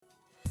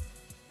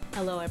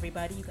Hello,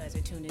 everybody. You guys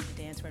are tuned into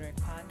Dance Rhetoric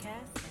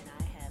Podcast, and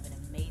I have an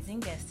amazing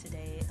guest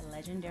today,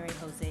 legendary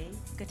Jose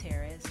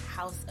Gutierrez,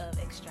 House of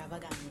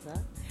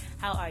Xtravaganza.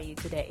 How are you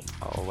today?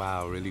 Oh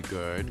wow, really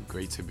good.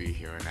 Great to be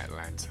here in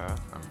Atlanta.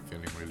 I'm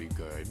feeling really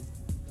good.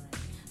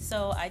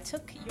 So I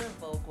took your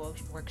Vogue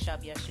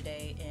workshop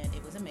yesterday, and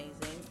it was amazing.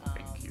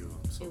 Thank you.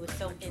 It was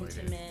so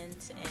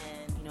intimate,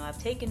 and I've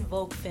taken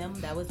Vogue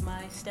film. That was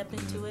my step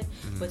into it,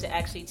 but to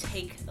actually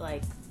take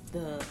like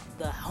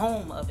the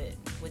home of it,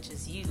 which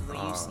is you, where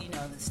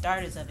the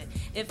starters of it,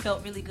 it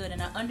felt really good,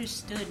 and I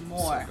understood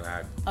more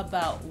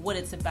about what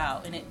it's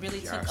about, and it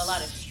really took a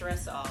lot of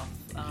stress off.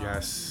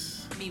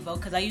 Me Vogue,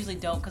 because I usually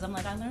don't, because I'm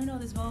like, I learned all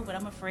this Vogue, but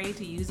I'm afraid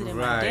to use it in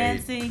my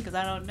dancing because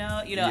I don't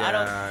know, I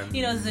don't,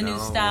 this is a new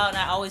style, and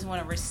I always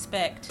want to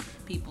respect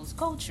people's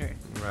culture.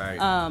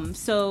 Right.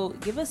 So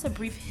give us a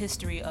brief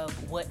history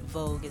of what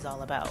Vogue is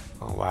all about.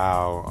 Oh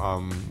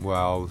wow.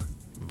 Well,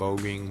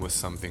 voguing was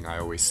something I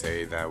always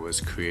say that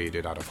was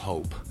created out of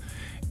hope.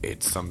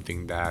 It's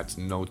something that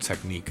no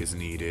technique is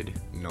needed,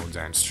 no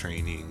dance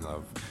training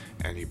of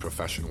any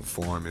professional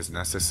form is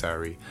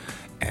necessary,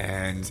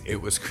 and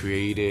it was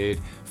created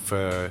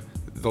for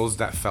those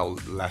that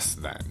felt less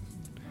than,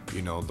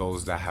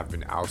 those that have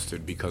been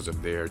ousted because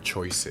of their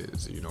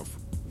choices,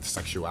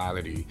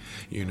 sexuality,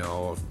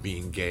 of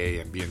being gay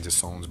and being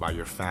disowned by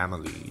your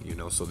family,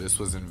 so this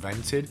was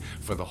invented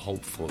for the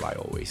hopeful, I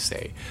always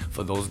say,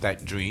 for those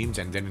that dreamed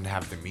and didn't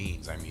have the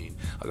means. I mean,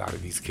 a lot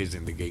of these kids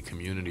in the gay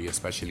community,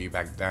 especially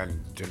back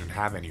then, didn't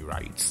have any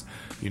rights,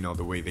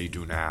 the way they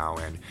do now,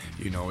 and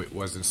it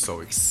wasn't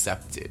so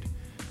accepted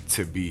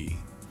to be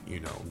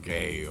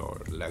gay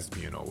or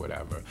lesbian or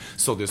whatever.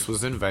 So this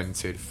was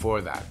invented for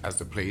that, as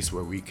a place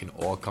where we can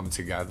all come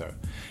together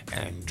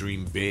and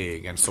dream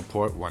big and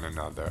support one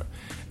another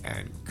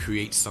and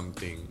create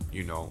something,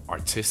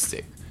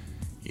 artistic,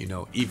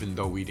 even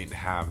though we didn't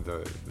have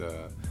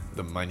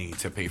the money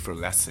to pay for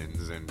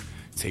lessons and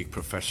take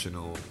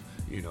professional,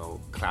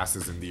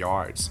 classes in the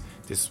arts.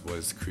 This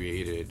was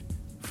created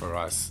for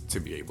us to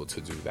be able to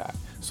do that.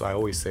 So I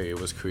always say it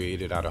was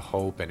created out of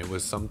hope, and it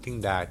was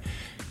something that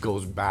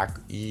goes back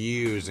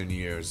years and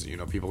years.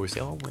 People always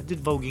say, oh, when did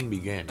voguing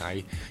begin?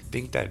 I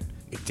think that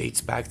it dates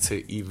back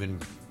to even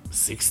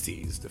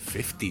 60s, the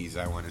 50s,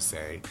 I want to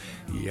say.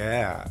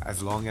 Yeah,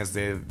 as long as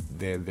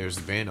there's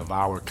been of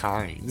our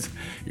kind,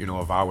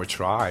 of our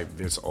tribe,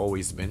 there's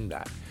always been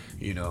that.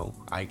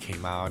 I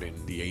came out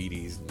in the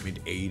 80s,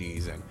 mid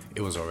 80s, and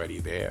it was already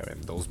there,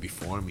 and those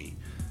before me,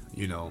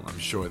 I'm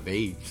sure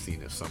they've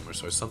seen it somewhere.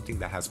 So it's something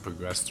that has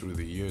progressed through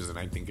the years, and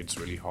I think it's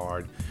really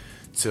hard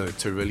to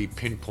really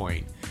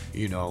pinpoint,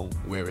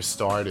 where it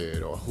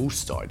started or who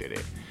started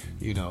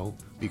it,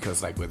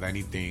 because like with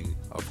anything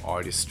of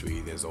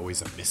artistry, there's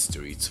always a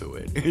mystery to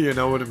it. You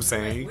know what I'm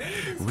saying?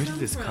 Where did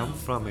this come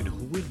from, and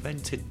who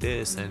invented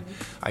this? And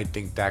I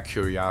think that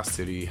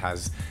curiosity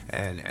has,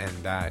 and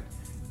that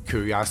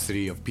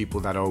curiosity of people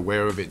that are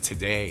aware of it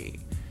today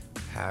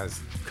has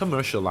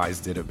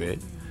commercialized it a bit.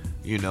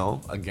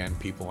 Again,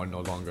 people are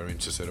no longer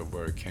interested in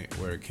where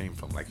it came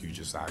from. Like you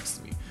just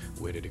asked me,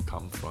 where did it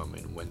come from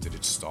and when did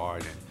it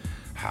start and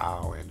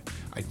how? And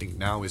I think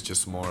now it's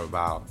just more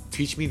about,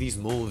 teach me these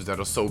moves that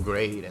are so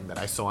great and that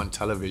I saw on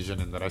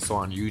television and that I saw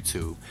on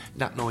YouTube,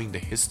 not knowing the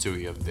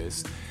history of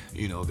this.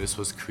 This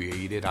was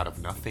created out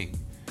of nothing,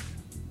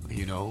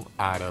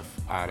 out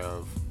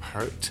of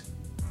hurt,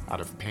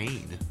 out of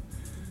pain.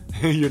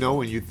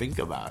 When you think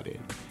about it,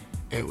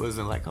 it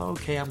wasn't like, oh,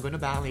 okay, I'm going to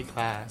ballet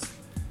class.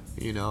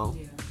 Yeah,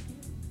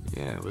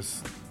 it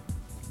was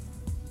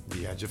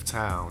the edge of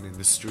town, in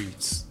the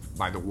streets,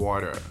 by the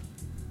water,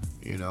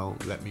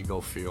 let me go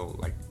feel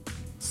like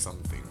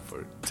something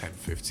for 10,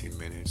 15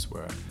 minutes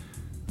where,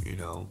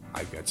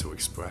 I get to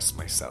express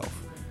myself,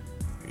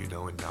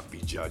 and not be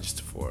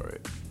judged for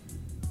it,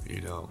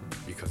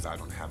 because I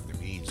don't have the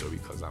means, or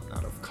because I'm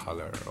not of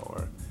color,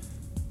 or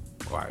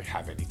I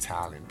have any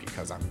talent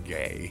because I'm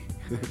gay.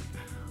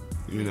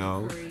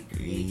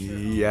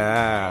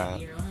 Yeah.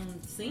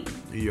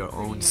 Your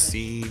own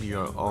scene,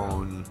 your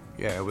own,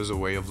 it was a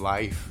way of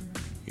life,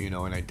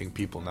 and I think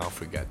people now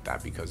forget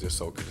that because they're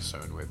so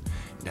concerned with,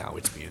 now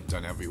it's being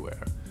done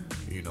everywhere.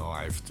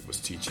 I was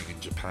teaching in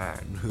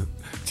Japan,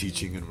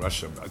 teaching in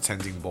Russia,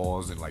 attending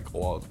balls in like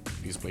all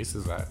these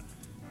places that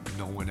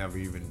no one ever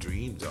even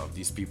dreamed of.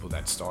 These people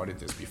that started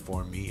this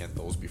before me and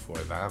those before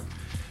them,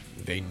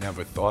 they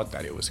never thought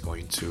that it was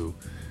going to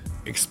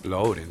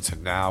explode into,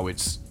 now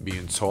it's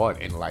being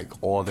taught in like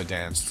all the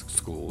dance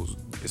schools.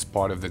 It's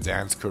part of the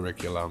dance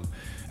curriculum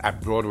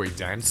at Broadway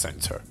Dance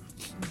Center.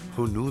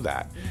 Who knew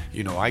that?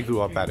 I grew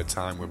up at a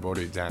time where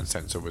Broadway Dance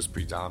Center was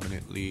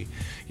predominantly,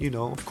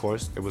 of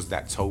course, there was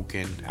that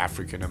token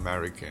African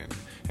American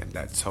and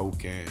that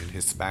token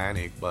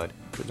Hispanic, but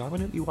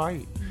predominantly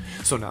white.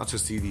 So now to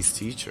see these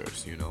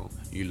teachers,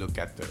 you look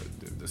at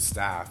the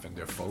staff and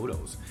their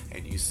photos,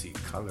 and you see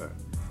color,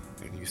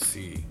 and you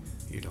see,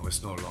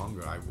 it's no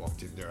longer, I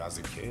walked in there as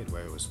a kid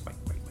where it was white,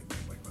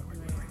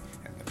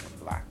 and then one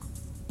black.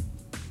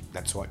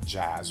 That's what,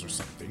 jazz or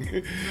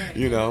something,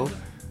 Right.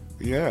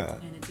 Yeah.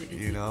 And it's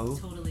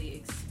totally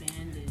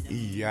expanded.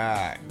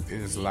 Yeah,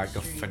 it's like a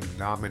mainstream.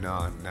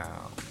 phenomenon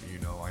now.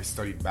 I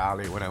studied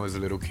ballet when I was a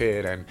little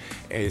kid, and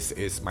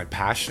it's my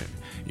passion.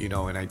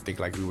 And I think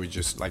like we were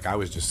just like I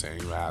was just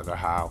saying rather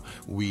how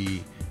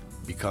we,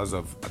 because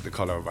of the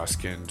color of our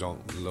skin,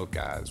 don't look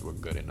as we're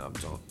good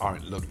enough,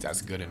 aren't looked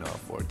as good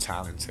enough or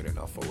talented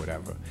enough or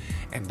whatever,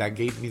 and that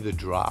gave me the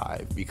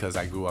drive because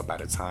I grew up at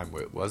a time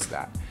where it was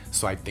that.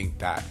 So I think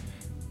that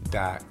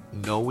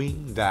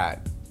knowing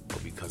that, oh,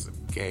 because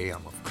I'm gay,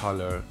 I'm of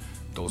color,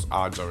 those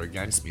odds are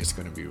against me, it's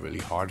going to be really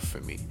hard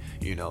for me,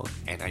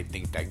 and I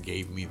think that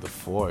gave me the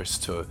force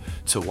to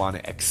want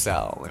to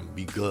excel and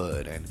be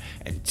good and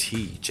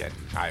teach. And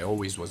I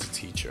always was a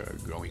teacher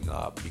growing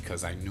up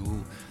because I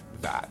knew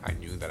that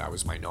I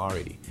was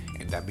minority,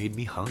 and that made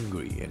me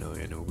hungry in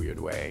a weird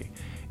way,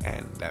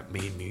 and that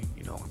made me,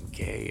 I'm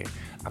gay,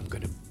 I'm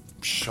going to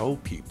show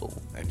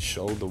people and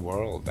show the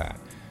world that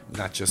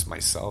not just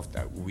myself,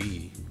 that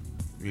we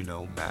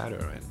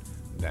matter. And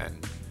then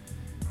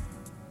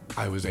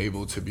I was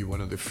able to be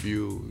one of the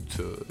few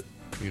to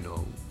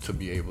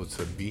be able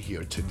to be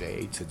here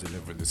today to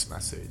deliver this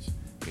message,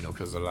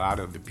 because a lot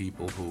of the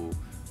people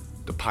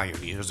the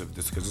pioneers of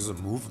this, because it's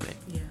a movement,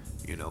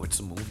 it's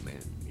a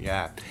movement,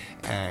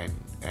 and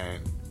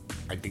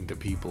I think the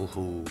people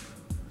who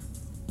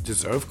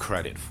deserve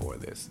credit for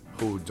this,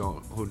 who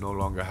no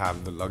longer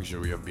have the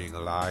luxury of being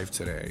alive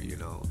today,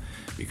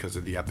 because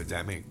of the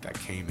epidemic that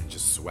came and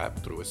just swept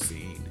through a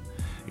scene,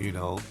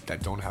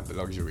 that don't have the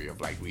luxury of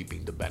like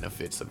reaping the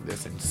benefits of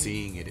this and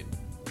seeing it in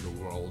the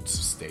world's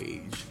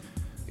stage,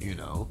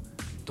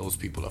 those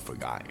people are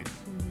forgotten.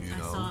 I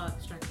saw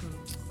Strike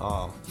Moves.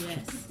 Oh.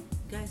 Yes.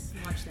 Guys,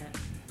 watch that.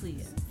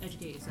 Please,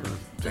 educate yourself.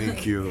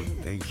 Thank you.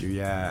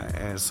 Yeah.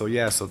 And so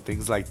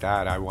things like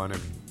that, I want to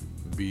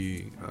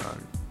be,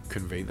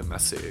 convey the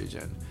message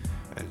and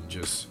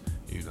just,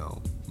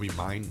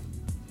 remind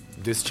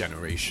this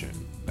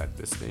generation that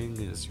this thing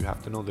is, you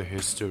have to know the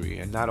history.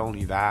 And not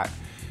only that,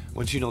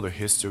 once you know the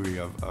history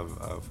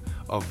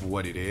of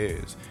what it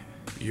is,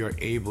 you're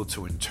able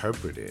to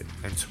interpret it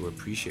and to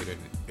appreciate it.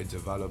 It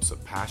develops a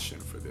passion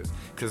for this.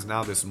 Because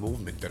now this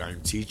movement that I'm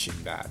teaching,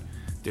 that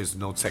there's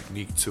no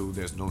technique to,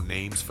 there's no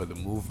names for the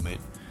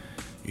movement,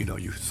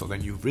 so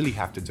then you really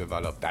have to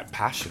develop that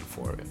passion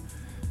for it.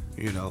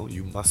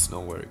 You must know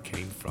where it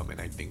came from. And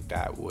I think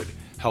that would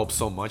help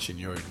so much in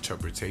your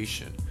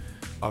interpretation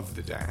of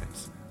the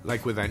dance.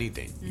 Like with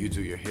anything, you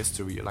do your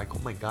history, you're like,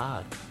 oh my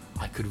God,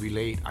 I could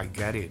relate, I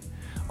get it.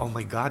 Oh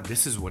my God,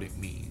 this is what it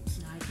means.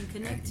 I can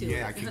connect to it.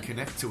 Yeah, I can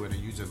connect to it,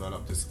 and you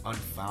develop this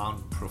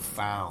unfound and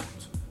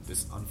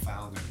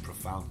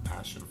profound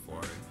passion for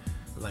it.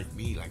 Like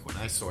me, like when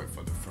I saw it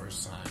for the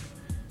first time,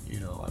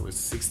 I was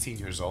 16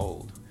 years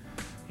old.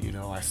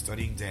 I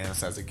studied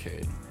dance as a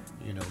kid.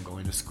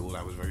 Going to school,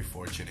 I was very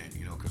fortunate,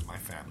 because my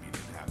family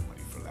didn't have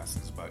money for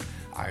lessons, but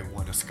I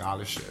won a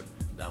scholarship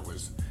that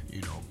was,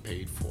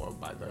 paid for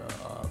by the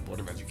Board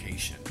of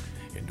Education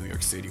in New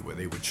York City, where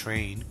they would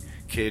train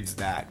kids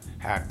that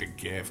had the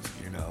gift,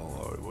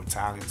 or were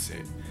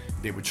talented.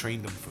 They would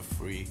train them for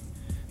free,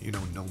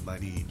 no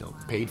money,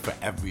 paid for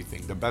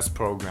everything. The best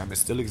program, it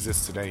still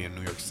exists today in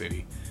New York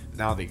City.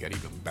 Now they get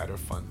even better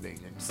funding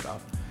and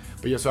stuff.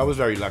 But so I was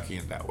very lucky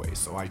in that way.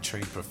 So I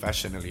trained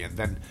professionally, and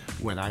then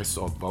when I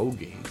saw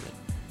voguing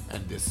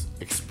and this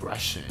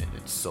expression,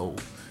 it's so,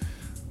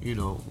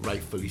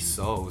 rightfully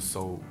so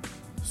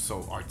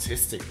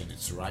artistic, and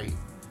it's right.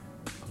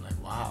 I'm like,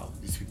 wow,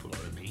 these people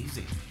are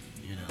amazing.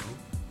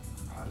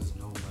 How does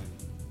no one?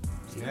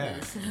 Yeah,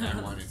 and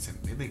I wanted to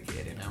mimic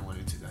it, and I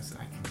said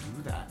I can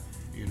do that.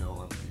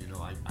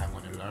 I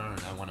want to learn,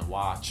 I want to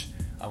watch,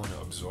 I want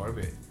to absorb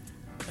it,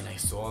 and I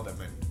saw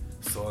them and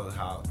saw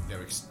how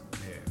their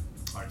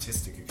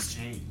artistic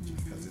exchange,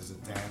 because there's a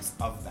dance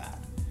of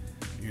that,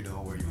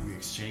 where we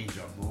exchange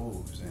our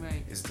moves, and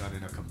it's done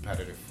in a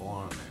competitive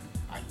form, and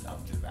I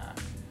loved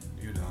that,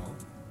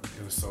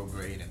 it was so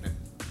great. And then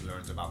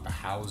learned about the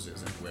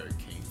houses and where it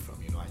came from,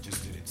 I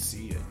just didn't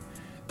see it,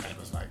 and it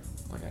was like,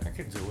 oh my God, I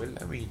can do it,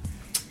 I'm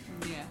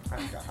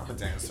a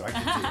dancer, I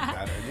can do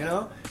it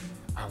better,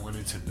 I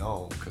wanted to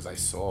know, because I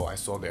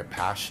saw their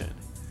passion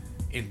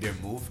in their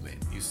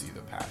movement. You see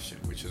the passion,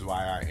 which is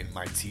why in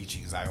my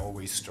teachings I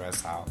always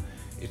stress how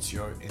it's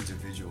your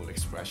individual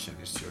expression,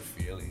 it's your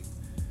feeling.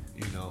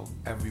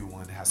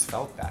 Everyone has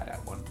felt that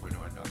at one point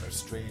or another,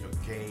 straight or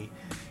gay,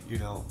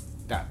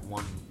 that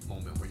one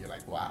moment where you're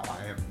like, wow,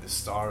 I am the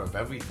star of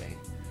everything.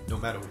 No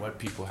matter what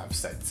people have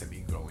said to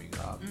me growing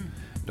up,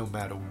 no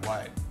matter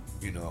what,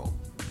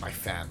 my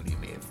family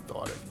may have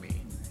thought of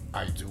me,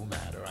 I do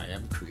matter, I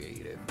am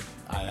creative,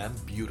 I am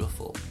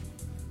beautiful.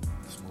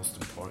 It's most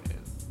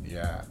important.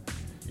 Yeah.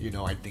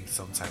 I think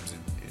sometimes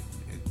in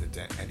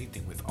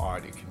anything with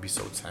art, it can be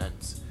so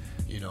tense.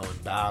 In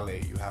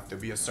ballet, you have to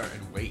be a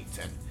certain weight,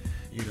 and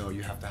you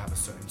have to have a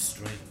certain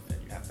strength, and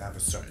you have to have a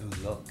certain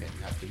look, and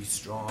you have to be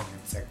strong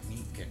and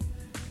technique, and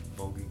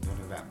voguing, none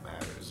of that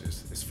matters.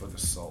 It's for the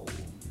soul.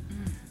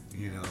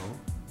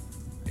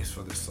 It's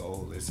for the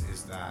soul. It's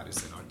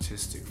an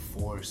artistic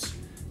force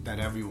that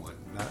everyone,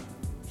 not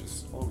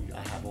just,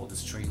 I have all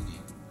this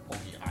training,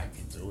 only I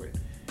can do it.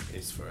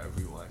 it's for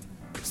everyone.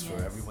 It's for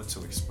Yes. everyone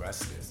to express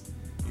this,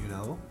 you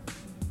know?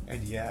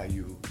 And yeah,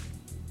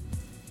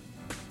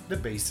 the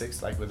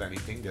basics, like with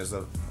anything, there's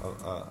a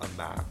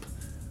map,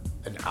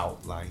 an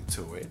outline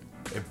to it.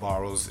 It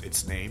borrows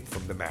its name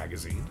from the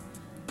magazine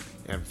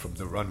and from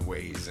the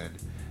runways, and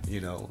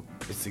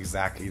it's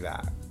exactly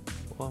that.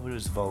 What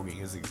is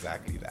voguing is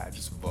exactly that,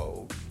 just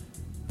Vogue.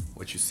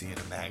 What you see in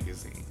a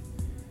magazine.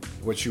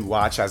 What you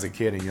watch as a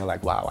kid and you're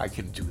like, wow, I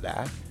can do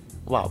that.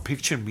 Wow,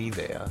 picture me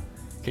there.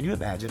 Can you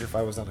imagine if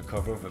I was on the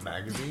cover of a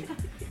magazine?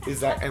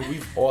 And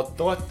we've all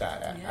thought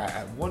that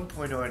at one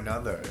point or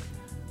another.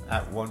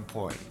 At one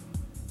point.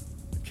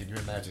 Can you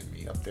imagine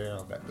me up there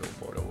on that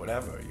billboard or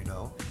whatever,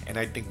 And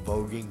I think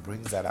voguing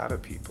brings that out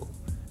of people.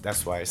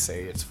 That's why I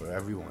say it's for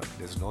everyone.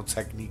 There's no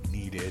technique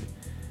needed.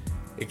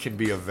 It can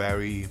be a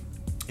very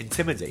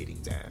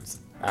intimidating dance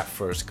at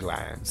first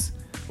glance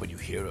when you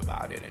hear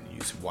about it and you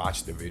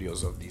watch the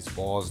videos of these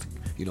balls,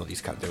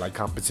 they're like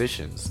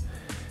competitions.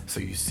 So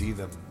you see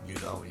them,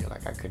 you're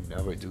like, I could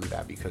never do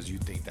that, because you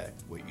think that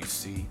what you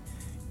see,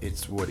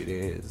 it's what it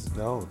is.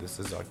 No, this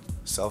is our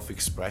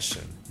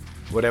self-expression.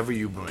 Whatever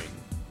you bring.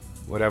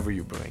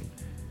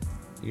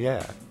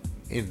 Yeah,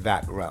 in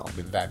that realm,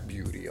 in that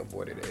beauty of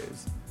what it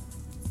is.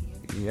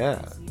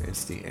 Yeah,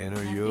 it's the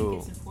inner you. I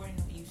think it's important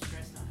what you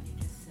stressed on. You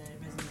just said,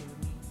 it resonated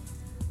with me.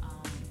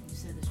 You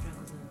said the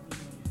struggles of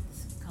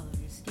the color of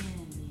your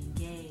skin, being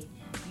gay.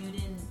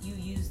 You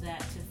use that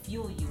to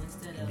fuel you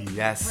instead of bring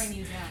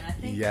you down. I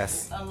think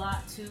a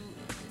lot too.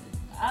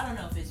 I don't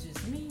know if it's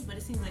just me, but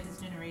it seems like this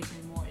generation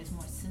is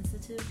more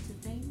sensitive to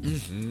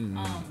things.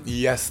 Mm-hmm.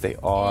 Yes, they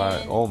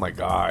are. Oh my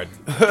God.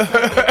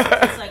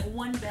 It's like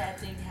one bad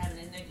thing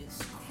happening and they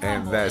just crumble.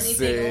 And that's and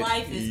they it. think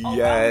life is over.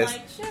 Yes. I'm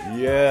like, sure,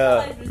 Yeah.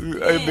 life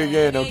is I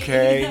begin,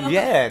 okay. you know?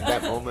 Yeah, at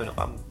that moment,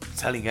 I'm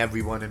telling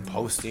everyone and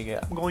posting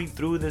it. I'm going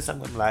through this.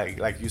 I'm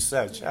like you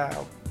said,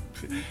 child.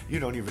 You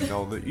don't even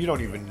know that. You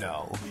don't even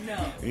know.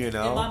 No. And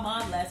my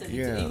mom laughs at me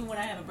too. Even when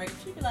I have a breakup,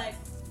 she'd be like,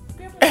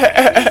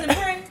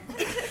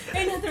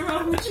 ain't nothing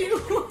wrong with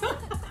you.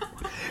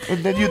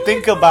 And then you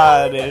think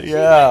about it,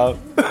 yeah.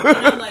 And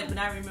I'm like, but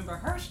I remember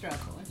her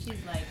struggle. And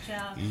she's like,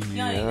 child,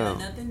 y'all ain't got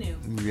nothing new.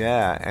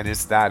 Yeah, and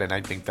it's that, and I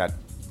think that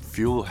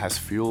has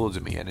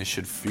fueled me, and it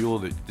should fuel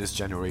this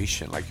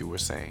generation, like you were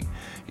saying.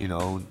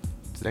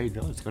 Today,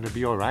 no, it's going to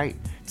be all right.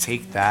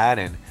 Take that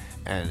and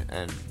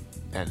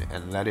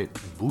let it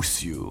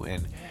boost you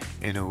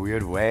in a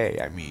weird way.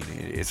 I mean,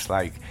 it's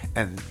like,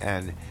 and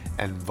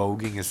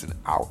voguing is an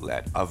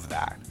outlet of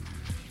that.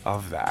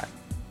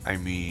 I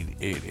mean,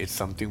 it's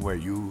something where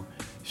you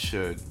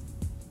should,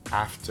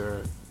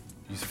 after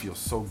you feel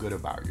so good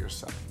about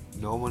yourself.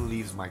 No one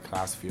leaves my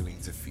class feeling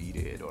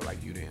defeated or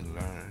like you didn't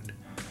learn.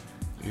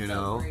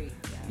 Great.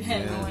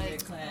 Yeah.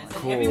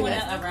 Cool. Everyone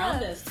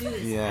around us too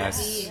is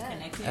yes. happy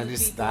and connected And with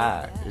it's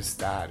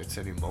people. it's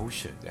an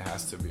emotion. There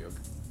has to be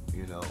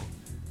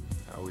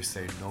I always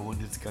say no one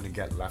is going to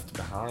get left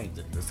behind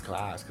in this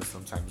class, because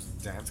sometimes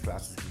dance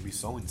classes can be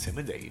so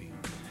intimidating.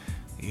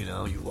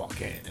 You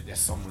walk in and there's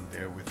someone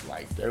there with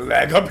like their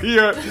leg up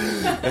here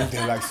and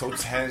they're like so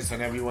tense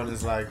and everyone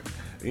is like,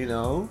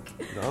 no,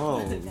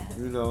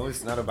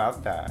 it's not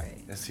about that.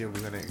 It's here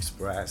we're going to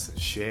express and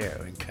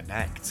share and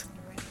connect.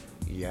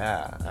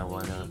 Yeah, I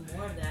want to.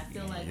 More of that. I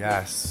feel like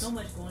there's so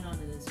much going on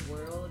in this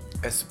world.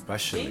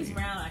 Especially. James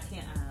Brown, I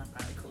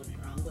probably quote it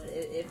wrong, but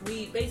if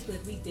we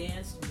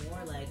danced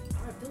more, like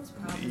those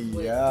problems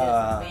would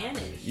just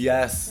vanish.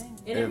 Yes.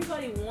 And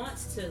everybody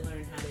wants to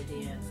learn how to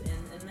dance,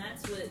 and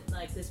that's what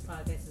like this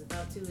podcast is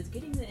about too. Is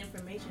getting the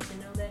information to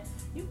know that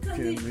you come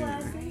to these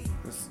classes.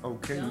 It's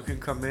okay. You can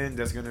come in.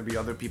 There's gonna be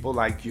other people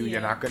like you. Yeah.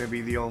 You're not gonna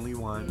be the only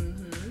one.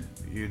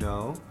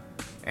 Mm-hmm.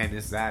 And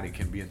it's that it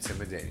can be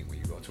intimidating when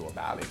you go to a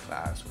ballet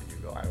class. When you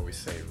go, I always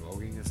say,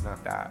 voguing is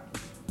not that.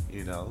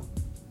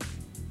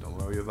 Don't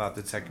worry about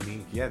the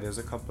technique. Yeah, there's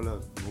a couple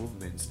of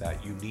movements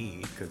that you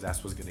need because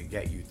that's what's gonna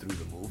get you through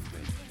the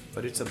movement.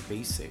 But it's a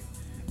basic.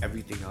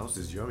 Everything else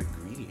is your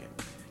ingredient,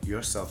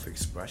 your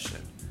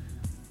self-expression.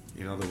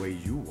 The way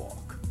you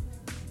walk.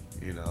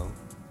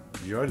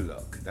 Your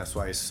look. That's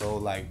why it's so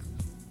like,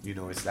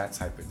 it's that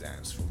type of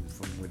dance from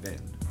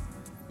within.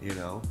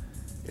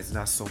 It's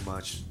not so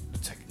much the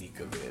technique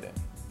of it and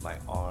my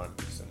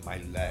arms and my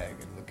leg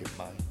and look at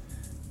my.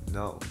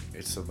 No,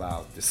 it's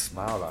about the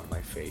smile on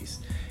my face,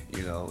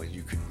 and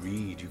you can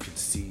read, you can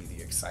see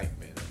the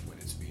excitement of when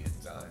it's being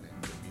done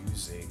and the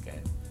music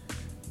and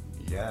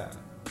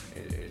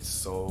it's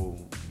so,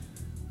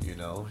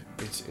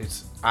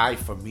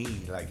 for me,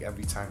 like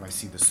every time I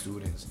see the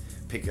students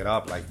pick it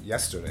up, like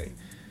yesterday,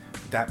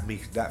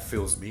 that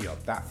fills me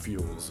up, that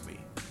fuels me.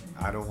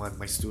 I don't want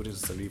my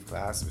students to leave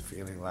class and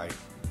feeling like,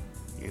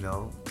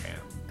 damn,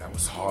 that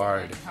was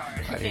hard.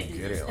 I didn't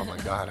get it. Oh my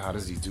God, how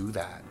does he do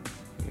that?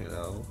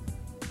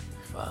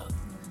 Fuck,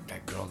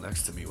 that girl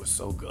next to me was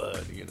so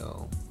good,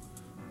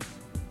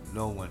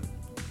 No one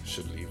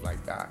should leave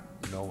like that.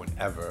 No one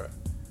ever.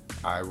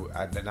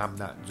 Then I'm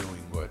not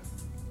doing what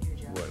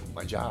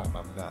my job.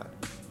 I'm not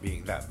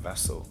being that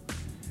vessel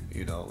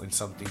you know, and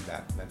something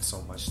that meant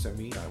so much to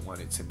me, I want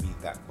it to mean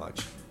that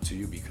much to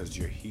you because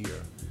you're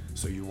here.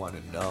 So you want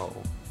to know,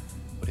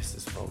 what is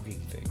this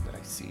voguing thing that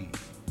I see,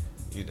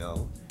 you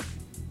know?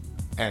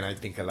 And I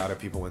think a lot of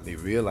people, when they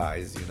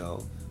realize, you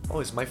know, oh,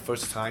 it's my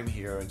first time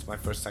here, it's my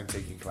first time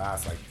taking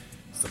class, like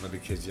some of the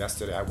kids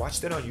yesterday, I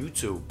watched it on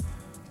YouTube,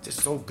 it's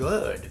just so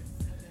good.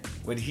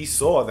 When he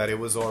saw that it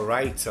was all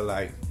right to,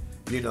 like,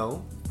 you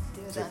know,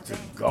 to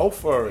go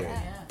for it.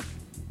 Yeah.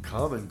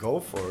 Come and go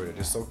for it.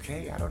 It's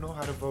okay. I don't know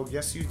how to Vogue.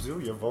 Yes, you do.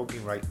 You're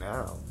voguing right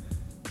now.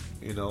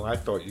 You know, I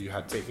thought you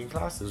had taken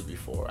classes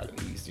before, at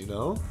least, you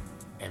know?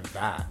 And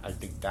that, I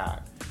think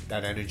that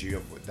energy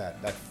of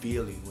that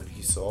feeling when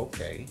he saw,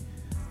 okay,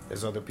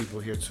 there's other people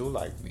here too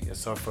like me.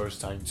 It's our first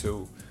time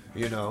too,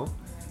 you know?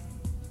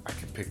 I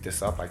can pick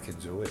this up. I can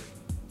do it,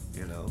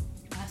 you know?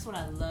 That's what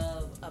I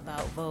love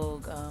about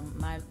Vogue.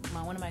 My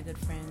one of my good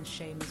friends,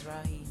 Shay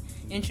Mizrahi,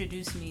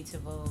 introduced me to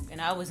Vogue,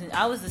 and I was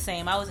the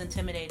same. I was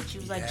intimidated. She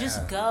was like,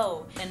 "Just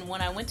go." And when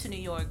I went to New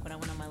York, when I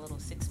went on my little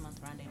 6-month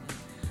rendezvous,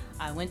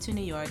 I went to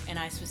New York, and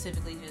I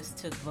specifically just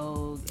took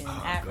Vogue and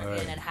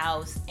African and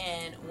House.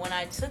 And when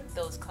I took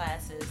those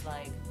classes,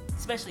 like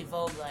especially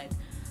Vogue, like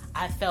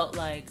I felt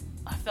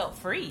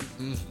free.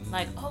 Mm-hmm.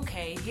 Like,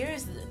 okay,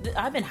 here's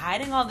I've been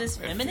hiding all this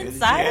feminine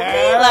side of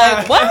me.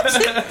 Like,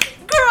 what?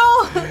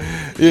 Girl,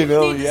 you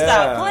need to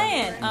stop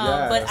playing.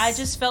 But I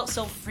just felt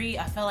so free.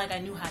 I felt like I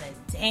knew how to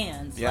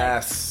dance.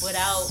 Yes. Like,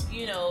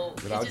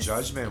 without, without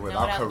judgment,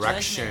 without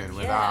correction,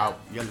 without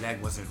your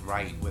leg wasn't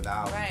right,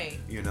 without,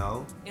 you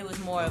know. It was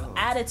more of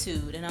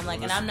attitude, and I'm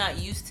like, and I'm not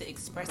used to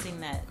expressing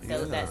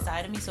that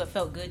side of me, so it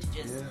felt good to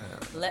just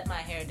let my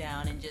hair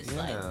down and just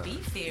like be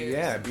fierce.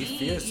 Yeah, be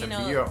fierce and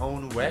be your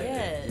own way.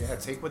 Yes. Yeah,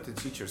 take what the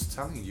teacher's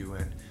telling you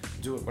and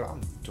do it. But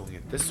I'm doing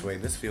it this way.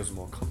 This feels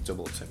more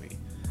comfortable to me.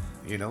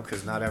 You know,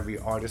 because not every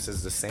artist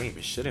is the same.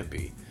 It shouldn't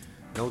be.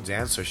 No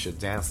dancer should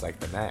dance like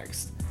the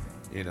next.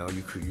 You know,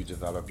 you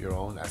develop your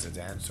own as a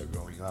dancer.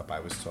 Growing up, I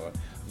was taught,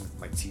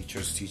 my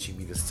teacher's teaching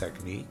me this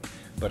technique,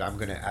 but I'm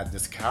going to add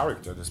this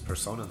character, this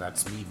persona.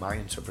 That's me, my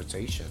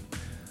interpretation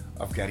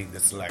of getting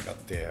this leg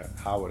up there.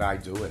 How would I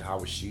do it? How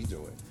would she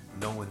do it?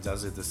 No one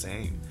does it the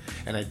same.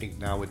 And I think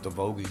now with the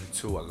voguing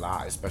too, a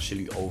lot,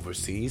 especially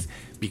overseas,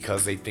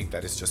 because they think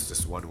that it's just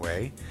this one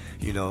way.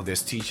 You know,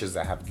 there's teachers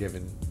that have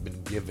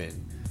been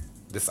given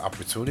this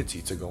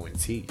opportunity to go and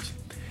teach.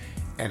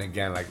 And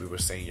again, like we were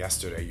saying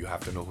yesterday, you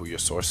have to know who your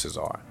sources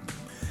are.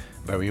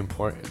 Very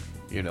important.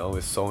 You know,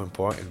 it's so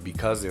important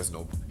because there's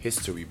no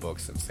history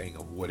books and saying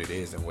of what it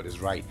is and what is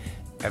right.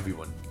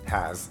 Everyone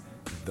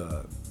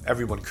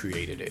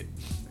created it.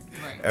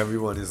 Right.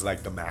 Everyone is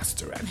like the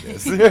master at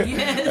this.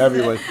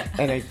 Everyone.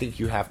 And I think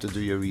you have to do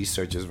your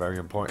research is very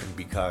important,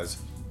 because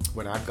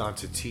when I've gone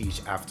to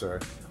teach after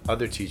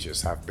other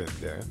teachers have been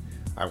there,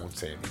 I won't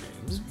say any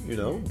names, you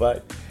know,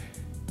 but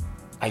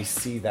I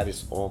see that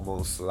it's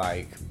almost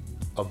like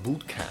a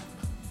boot camp.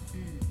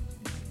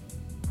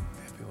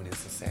 Everyone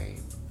is the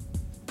same.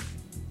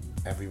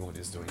 Everyone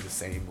is doing the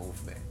same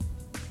movement.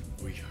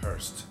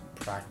 Rehearsed,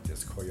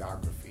 practice,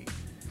 choreography.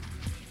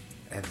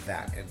 And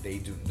they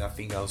do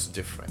nothing else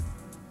different.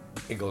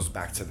 It goes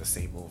back to the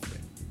same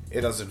movement.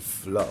 It doesn't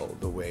flow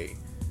the way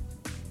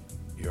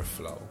your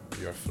flow,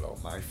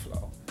 my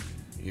flow.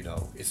 You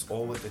know, it's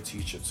all what the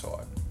teacher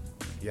taught.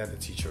 Yeah, the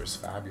teacher is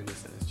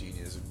fabulous and is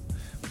genius,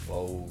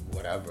 Vogue,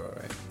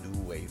 whatever, and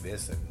new way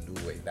this and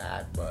new way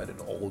that, but an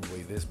old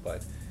way this,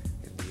 but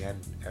in the end,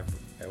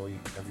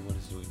 everyone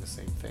is doing the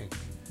same thing.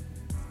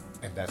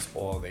 And that's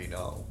all they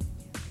know.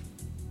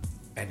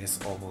 And it's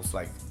almost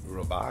like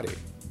robotic.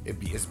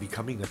 It's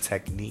becoming a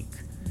technique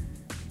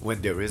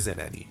when there isn't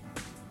any.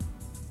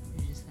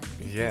 You just have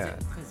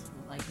to because,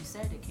 like you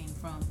said, it came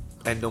from.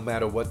 And no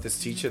matter what this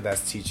teacher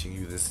that's teaching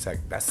you this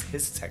that's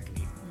his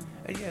technique.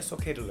 Mm-hmm. And yeah, it's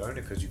okay to learn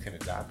it because you can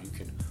adapt. You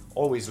can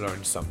always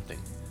learn something.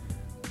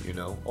 You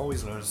know,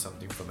 always learn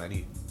something from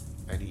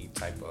any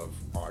type of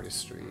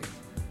artistry.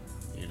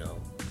 You know,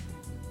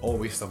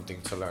 always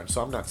something to learn.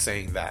 So I'm not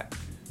saying that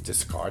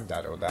discard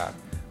that or that,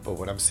 but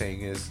what I'm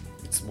saying is,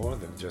 it's more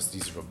than just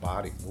these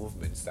robotic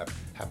movements that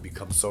have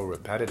become so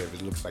repetitive.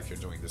 It looks like you're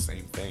doing the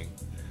same thing,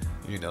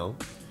 you know?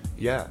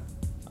 Yeah,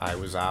 I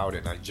was out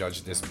and I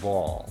judged this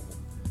ball,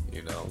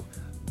 you know,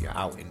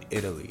 out in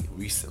Italy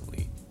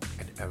recently,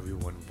 and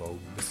everyone vogued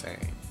the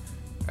same.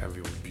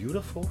 Everyone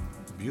beautiful,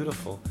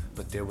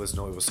 but it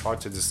was hard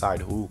to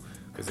decide who,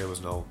 because there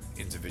was no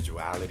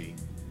individuality.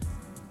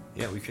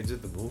 Yeah, we could do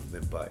the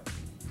movement, but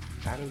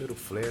add a little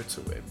flair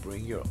to it.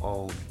 Bring your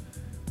own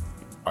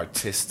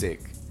artistic,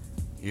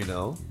 you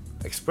know,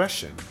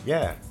 expression.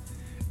 Yeah.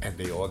 And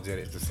they all did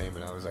it the same,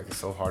 and I was like, it's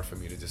so hard for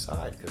me to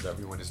decide because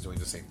everyone is doing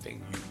the same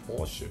thing. You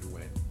all should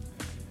win.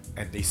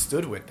 And they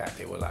stood with that.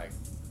 They were like,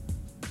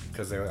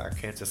 because they were like, I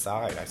can't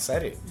decide. I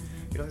said it.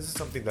 Mm-hmm. You know, this is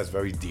something that's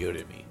very dear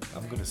to me.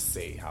 I'm going to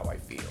say how I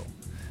feel,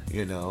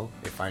 you know,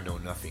 if I know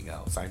nothing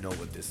else. I know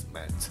what this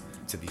meant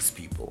to these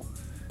people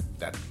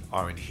that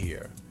aren't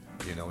here,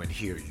 you know, and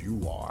here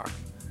you are,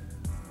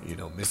 you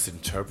know,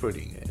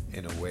 misinterpreting it.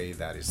 in a way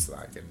that is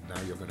like, and now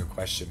you're gonna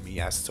question me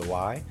as to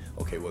why.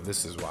 Okay, well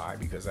this is why,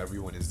 because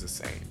everyone is the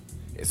same.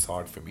 It's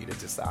hard for me to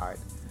decide.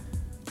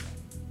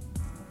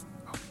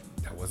 Oh,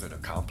 that wasn't a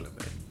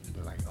compliment.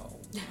 They're like, oh,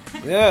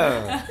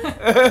 yeah,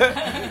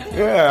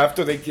 yeah.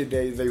 After they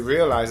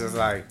realize it's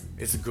like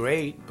it's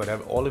great, but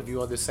all of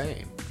you are the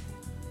same.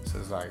 So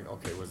it's like,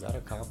 okay, was that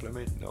a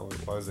compliment? No,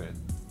 it wasn't.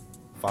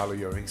 Follow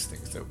your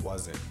instincts. It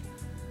wasn't.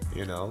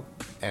 You know,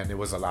 and there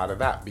was a lot of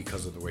that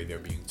because of the way they're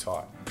being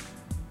taught.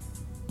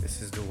 This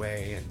is the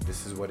way, and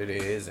this is what it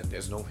is, and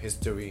there's no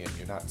history, and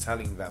you're not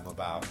telling them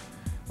about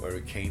where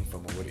it came from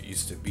or what it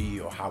used to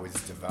be or how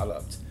it's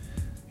developed.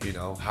 You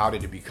know, how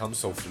did it become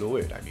so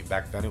fluid? I mean,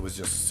 back then it was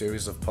just a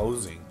series of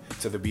posing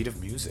to the beat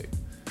of music.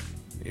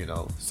 You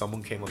know,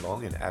 someone came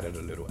along and added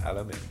a little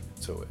element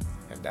to it,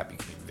 and that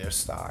became their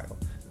style.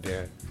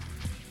 And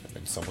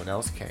then someone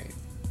else came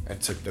and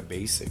took the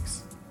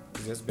basics.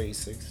 Just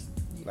basics.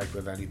 Like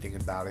with anything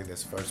in ballet,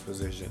 there's first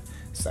position,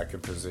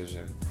 second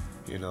position,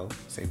 you know,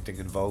 same thing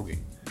in voguing.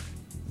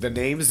 The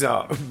names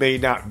may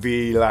not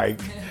be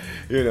like,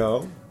 you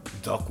know,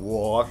 duck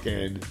walk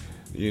and,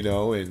 you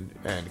know, and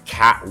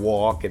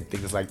catwalk and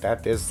things like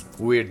that. There's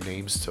weird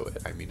names to it.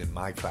 I mean, in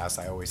my class,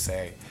 I always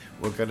say,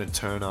 we're going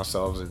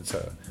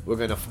to we're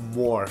going to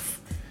morph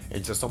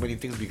into so many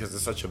things because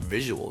it's such a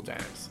visual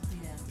dance.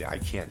 Yeah, I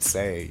can't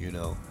say, you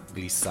know,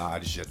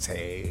 glissade,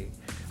 jeté,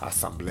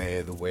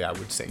 assemblée, the way I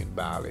would say in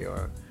ballet,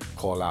 or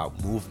call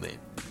out movement,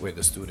 where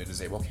the student is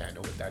able, okay, I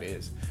know what that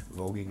is.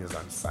 Voguing is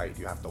on site,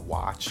 you have to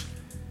watch,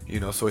 you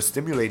know, so it's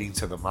stimulating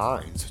to the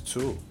mind,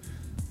 too.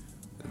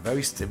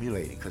 Very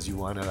stimulating, because you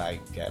want to, like,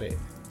 get it.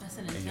 That's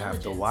an and you have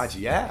to intelligence. watch,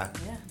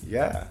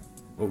 yeah.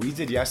 What we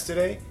did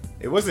yesterday,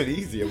 it wasn't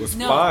easy, it was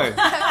No. fun.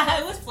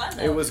 It was fun,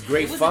 though. It was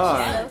great It was a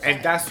fun, challenge.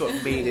 and that's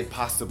what made it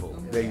possible.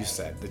 There you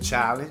said, the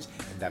challenge,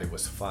 and that it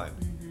was fun,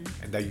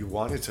 and that you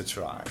wanted to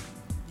try.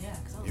 Yeah,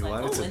 because I was You like,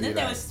 wanted oh, to and be then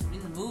there like- was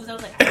moves. I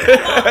was like, I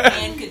didn't know a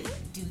man could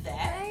do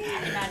that.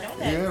 I did not know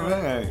that.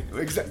 Yeah,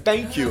 right.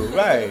 Thank you.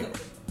 Right.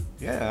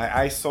 Yeah,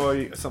 I saw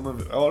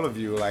all of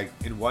you like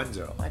in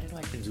wonder. Oh, I didn't know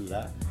I can do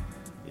that.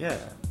 Yeah,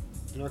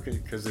 you know,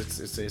 because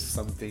it's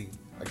something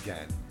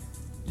again.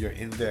 You're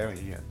in there and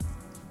you're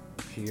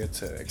here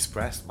to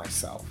express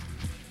myself.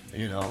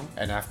 You know,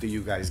 and after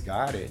you guys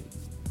got it,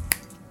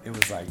 it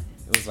was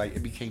like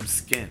it became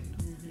skin.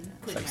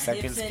 It's like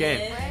second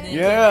skin.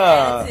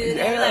 Yeah,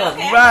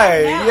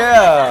 right,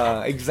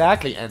 yeah,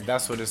 exactly. And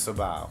that's what it's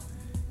about.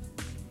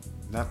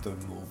 Not the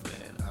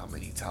movement, how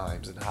many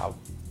times and how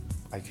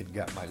I can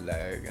get my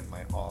leg and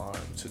my arm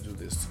to do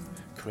this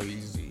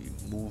crazy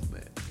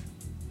movement.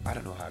 I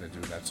don't know how to do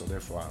that, so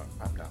therefore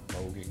I'm not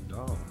voguing.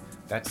 No,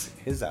 that's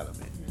his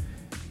element.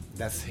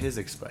 That's his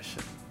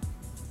expression.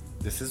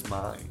 This is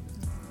mine,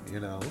 you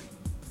know?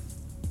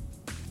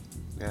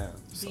 Yeah,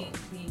 so.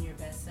 Being your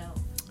best self.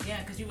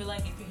 Yeah, because you were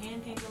like, if your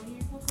hand can't go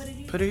here, we'll put it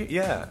here. Put it,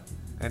 yeah.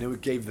 And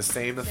it gave the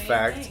same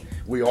effect. thing.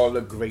 We all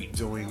look great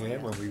doing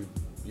it when we,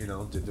 you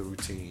know, did the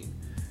routine.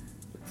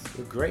 It's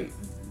great.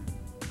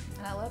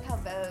 And I love how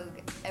Vogue,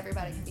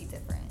 everybody can be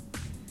different.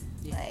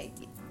 Yeah. Like,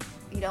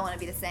 you don't want to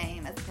be the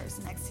same as the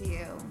person next to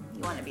you.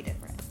 You want to be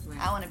different. Right.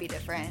 I want to be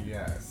different.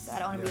 Yes. So I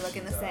don't want to Yes, be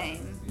looking she the does.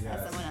 same Yes.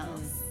 as someone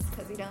else.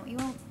 Because you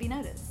won't be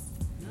noticed.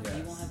 No,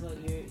 you won't have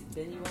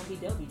then you won't be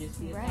dope. You just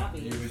be a Right. copy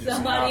You of were just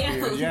somebody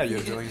copying- else. Yeah, you're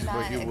doing You're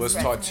what not you was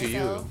expressing taught to you.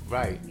 yourself.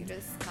 Right. You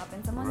just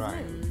copying someone's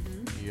Right.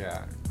 move.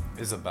 Yeah.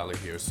 Isabella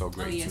here is so Oh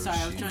great yeah, too. sorry,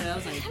 I was She- trying to. I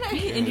was like, You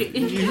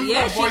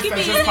yeah, her she voice could that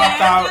be just in popped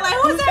there. out. You're like,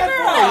 who's Who's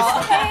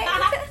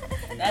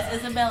that girl? That's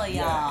Isabella, y'all.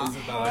 Yeah,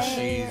 Isabella,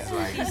 she's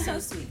like She's so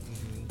sweet.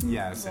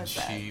 yes, and Love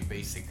that. she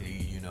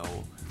basically, you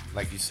know,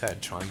 like you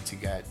said, trying to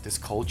get this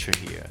culture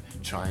here,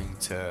 trying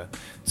to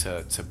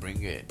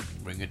bring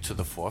it to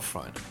the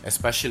forefront,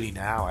 especially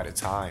now at a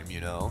time,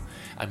 you know.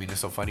 I mean, it's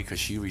so funny because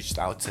she reached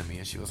out to me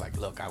and she was like,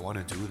 "Look, I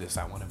want to do this.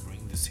 I want to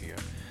bring this here.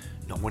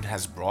 No one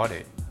has brought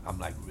it." I'm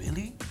like,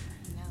 "Really?"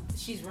 No.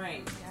 She's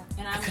right. Yeah.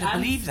 And I couldn't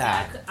believe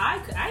that.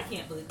 I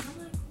can't believe it.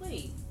 I'm like,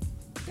 wait,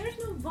 there's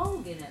no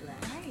Vogue in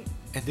Atlanta. Right.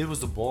 And there was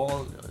the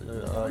ball.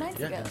 Nights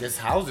Yeah, ago. there's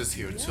houses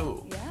here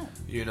too. Yeah.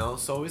 You know,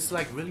 so it's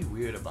like really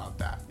weird about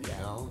that. You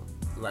Yeah. know,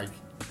 like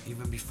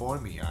even before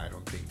me, I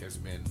don't think there's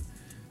been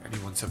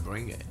anyone to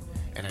bring it,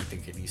 and I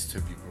think it needs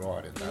to be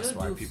brought, and that's You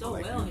why do people so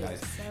like well you here.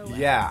 guys. So well.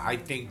 Yeah, I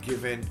think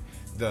given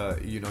the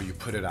you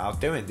put it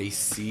out there and they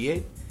see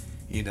it,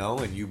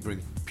 and you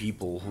bring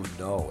people who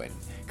know, and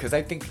because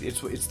I think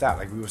it's that,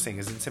 like we were saying,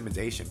 it's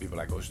intimidation. People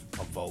are like, oh,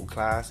 a Vogue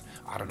class,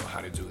 I don't know how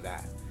to do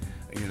that.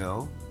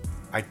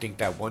 I think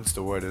that once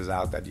the word is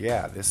out that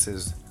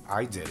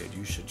I did it,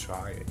 you should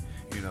try it.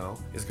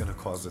 It's gonna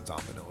cause a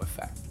domino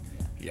effect.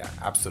 Yeah,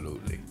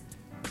 absolutely.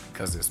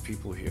 Because there's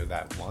people here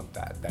that want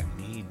that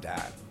need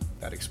that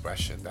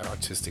expression, that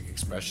artistic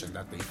expression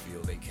that they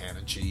feel they can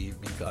achieve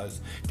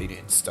because they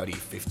didn't study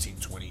 15,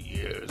 20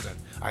 years, and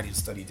I didn't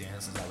study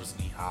dance since I was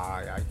knee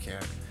high. I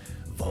can't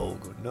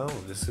Vogue. No,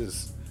 it's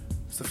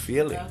a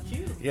feeling. About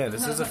you. Yeah,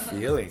 this is a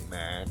feeling,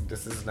 man.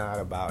 This is not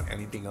about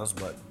anything else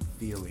but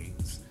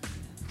feelings.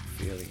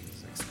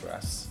 Feelings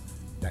expressed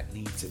that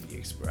need to be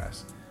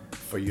expressed.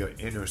 for your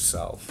inner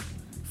self,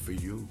 for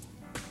you,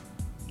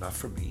 not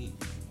for me,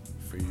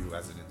 for you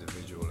as an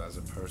individual, as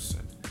a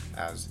person,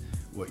 as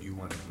what you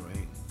want to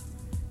bring.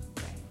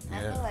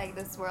 I feel like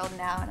this world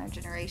now in our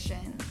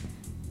generation,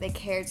 they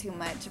care too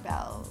much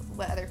about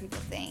what other people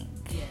think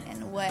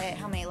and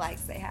how many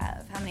likes they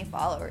have, how many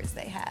followers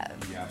they have.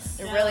 Yes.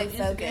 They're really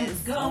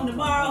focused. Go home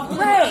tomorrow.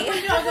 Right.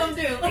 What y'all gonna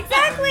do?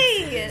 Exactly.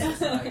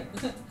 It's like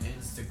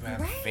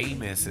Instagram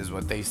famous is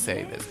what they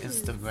say. There's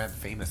Instagram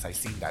famous. I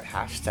seen that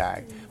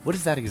hashtag. What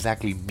does that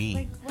exactly mean?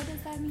 Like, what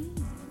does that mean?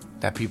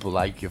 That people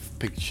like your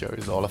picture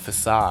is all a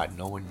facade.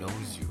 No one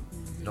knows you.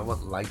 No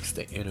one likes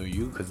the inner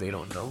you because they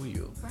don't know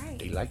you. Right.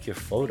 They like your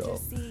photo. They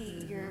just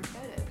see your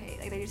photo page.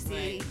 Like, they just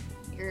see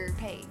your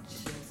page.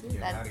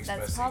 Yeah,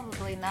 That's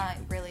probably not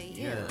really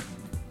you. Yeah.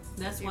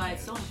 That's why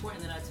it's so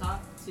important that I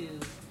talk to,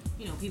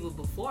 people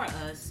before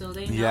us so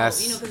they know,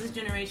 Yes. because this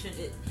generation,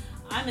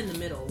 I'm in the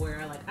middle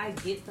where like I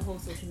get the whole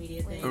social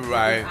media thing.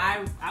 Right.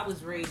 I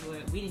was raised where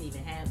we didn't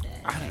even have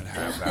that. I didn't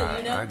have that.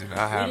 You know? I did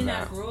not have we did that.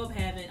 not grow up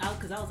having,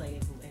 because I was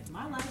like, if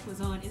my life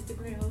was on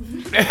Instagram,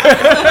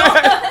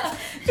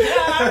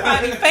 I'd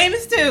probably be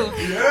famous too.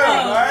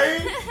 Yeah,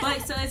 right?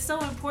 But so it's so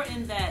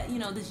important that,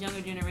 this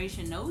younger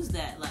generation knows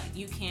that, like,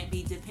 you can't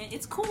be dependent.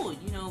 It's cool,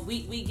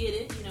 we get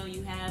it.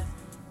 You have,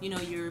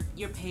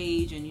 your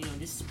page and,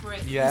 just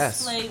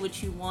display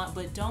what you want,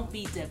 but don't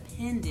be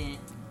dependent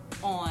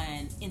on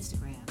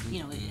Instagram.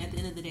 At the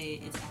end of the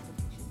day, it's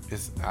application.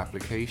 It's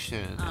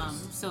application.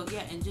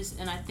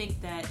 And I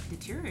think that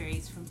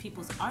deteriorates from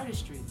people's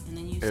artistry, and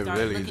then you It start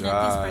really looking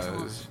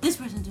does. at this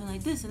person doing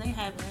like this, and they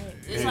have.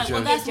 It's It like,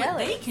 well, just- that's what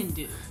they can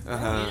do.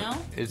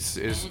 It's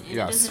And yes. it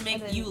doesn't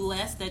make you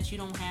less that you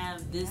don't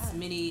have this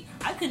many.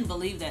 I couldn't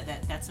believe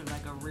that's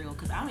like a real,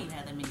 because I don't even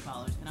have that many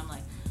followers, and I'm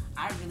like,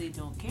 I really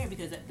don't care,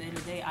 because at the end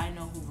of the day, I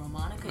know who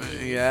Romanica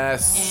is.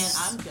 Yes.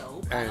 And I'm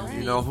dope. And I you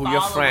don't know need who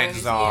your followers.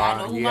 friends are. Yeah, I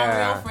know who my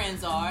Yeah. real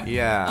friends are.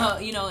 Yeah.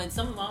 And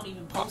some of them I don't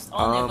even post Oh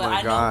on there, but my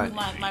I know God. who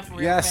my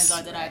real Yes.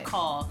 friends are that I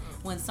call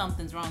when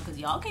something's wrong, because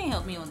y'all can't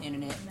help me on the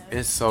internet.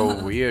 It's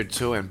so weird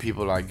too, and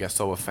people like get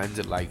so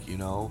offended, like,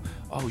 oh,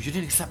 you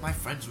didn't accept my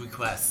friend's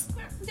request,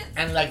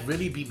 and like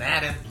really be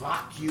mad and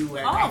block you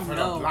and effort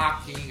of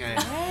blocking and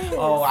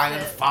I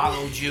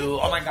unfollowed you.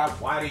 Oh my God,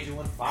 why did you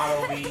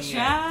unfollow me?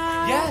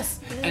 Yes.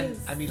 And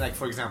I mean, like,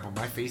 for example,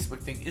 my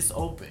Facebook thing is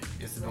open.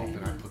 It's an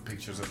open. I put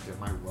pictures of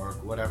my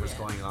work, whatever's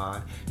going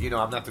on. I'm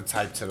not the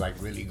type to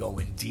like really go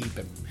in deep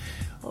and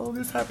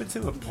this happened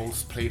to a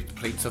post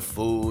plates of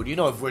food.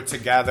 If we're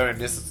together and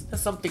there's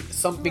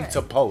something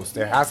to post,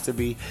 there has to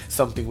be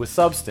something with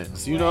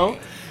substance. A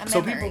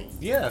So memory.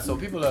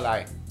 people are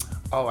like,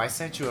 oh, I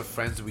sent you a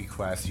friend's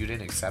request, you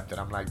didn't accept it.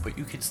 I'm like, but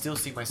you can still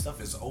see my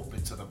stuff is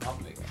open to the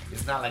public.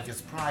 It's not like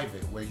it's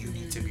private where you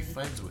need to be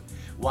friends with.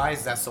 Why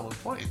is that so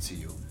important to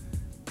you?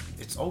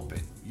 It's open.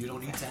 You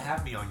don't need to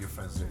have me on your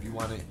friends. If you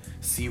want to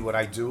see what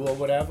I do or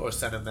whatever, or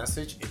send a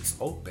message, it's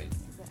open.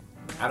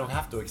 I don't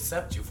have to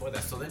accept you for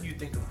that. So then you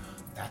think,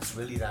 that's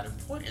really that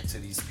important to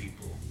these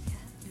people.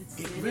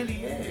 It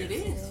really is. It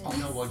is. Oh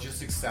no, well,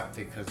 just accept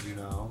it because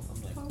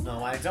I'm like,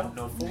 no, I don't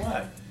know for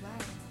what.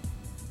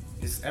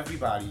 It's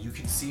everybody. You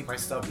can see my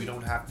stuff. I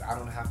don't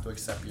have to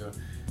accept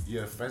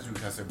your friends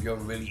request. If you're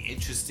really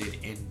interested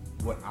in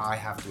what I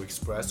have to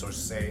express or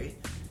say,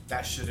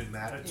 that shouldn't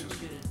matter to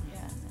me.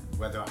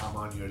 Whether I'm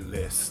on your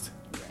list.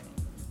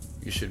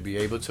 You should be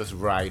able to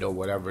write or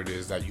whatever it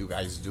is that you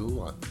guys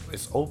do.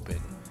 It's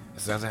open.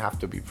 It doesn't have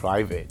to be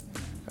private.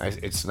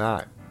 It's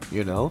not,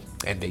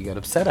 And they get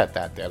upset at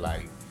that. They're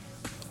like,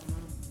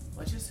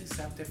 well, just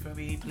accept it for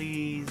me,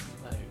 please.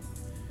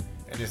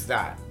 And it's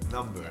that.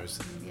 Numbers.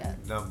 Yeah.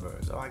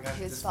 Numbers. Oh, I got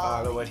He's this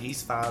following. follower.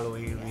 He's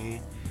following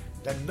me.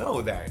 Then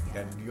know that.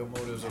 Then your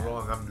motives are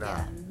wrong. I'm not.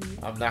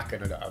 Yeah. I'm not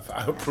going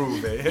to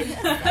approve it.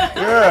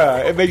 Yeah.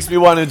 It makes me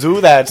want to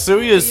do that.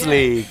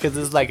 Seriously. Because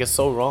it's like, it's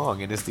so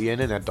wrong. And it's the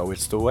internet, though.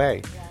 It's the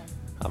way. Yeah.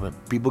 I mean,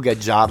 people get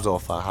jobs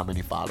off of how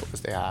many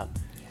followers they have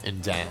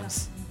in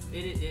dance.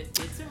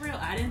 It's a real.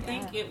 I didn't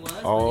think it was.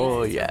 Oh,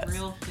 but it's yes. a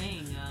real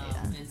thing.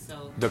 And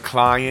so The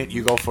client,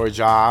 you go for a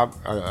job,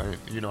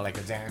 like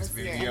a dance What's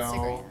your video.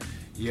 Instagram?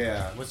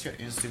 Yeah. What's your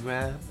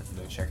Instagram?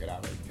 No, check it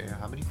out right there.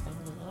 How many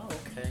followers? Oh,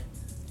 okay.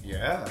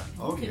 Yeah.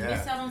 Oh, you can yeah.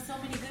 miss out on so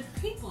many good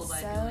people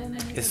by So doing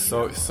that. many. It's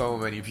so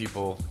many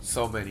people.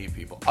 So many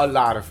people. A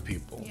lot of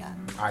people. Yeah.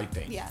 I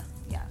think. Yeah.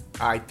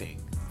 I think.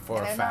 For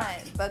And a they're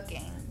fact. not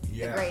booking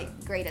Yeah. the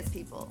greatest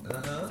people.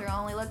 Uh-huh. They're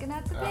only looking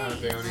at the page.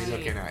 They're only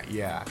looking at,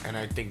 and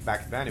I think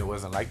back then it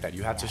wasn't like that.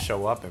 You had to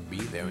show up and be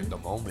there in the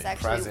moment, It's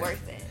actually present.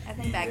 worth it. I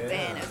think back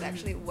then it was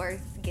actually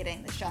worth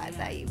getting the shot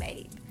that you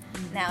made.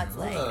 Now it's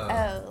like,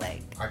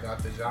 I got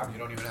the job. You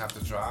don't even have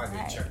to try. They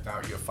Right. checked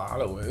out your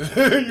followers.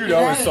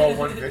 And saw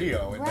one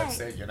video, and that's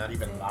Right. it. You're not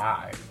even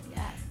live.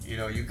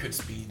 Yeah. You could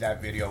speed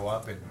that video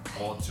up and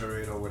alter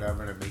it or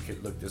whatever to make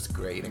it look this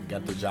great and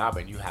get the job,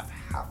 and you have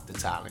half the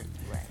talent.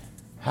 Right.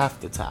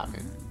 Half the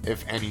talent,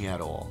 if any at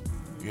all.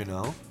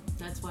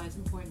 That's why it's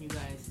important, you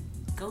guys.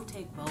 Go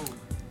take Vogue.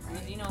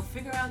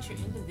 Figure out your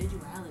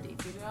individuality.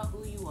 Figure out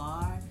who you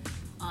are.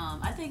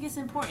 I think it's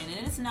important,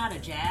 and it's not a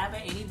jab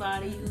at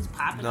anybody who's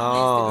popping No,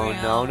 on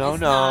Instagram. no.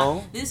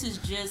 Not, this is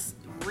just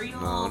real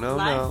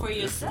life for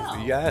yourself.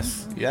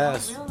 Yes,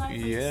 yes. Real life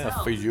for yeah,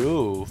 yourself. for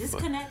you.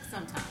 Disconnect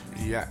sometimes.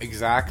 Yeah,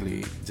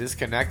 exactly.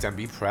 Disconnect and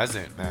be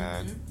present,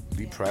 man.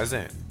 Be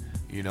present.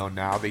 You know,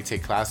 now they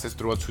take classes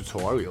through a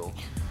tutorial.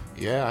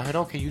 Yeah, I heard,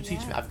 oh, can you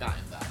teach me? I've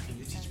gotten that. Can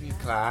you teach me a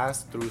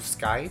class through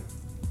Skype?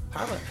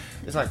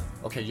 It's like,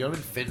 okay, you're in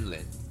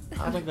Finland.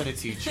 How am I going to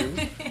teach you?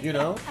 You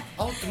know?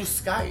 Oh, through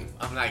Skype.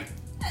 I'm like,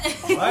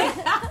 what?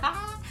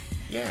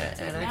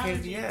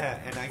 Yeah,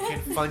 and I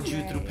can fund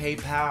you through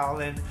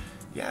PayPal and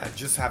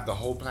just have the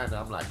whole plan.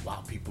 I'm like,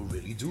 wow, people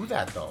really do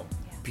that though.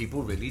 Yeah.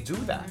 People really do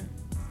that.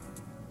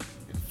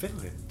 In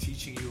Finland,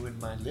 teaching you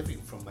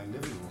from my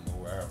living room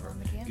or wherever,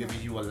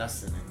 giving you a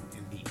lesson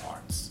in the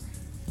arts.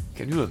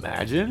 Can you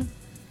imagine?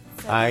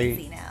 So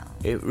easy now.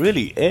 It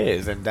really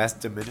is, and that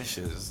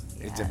diminishes.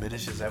 It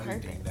diminishes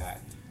everything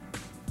that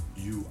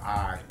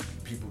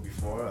people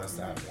before us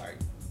that like,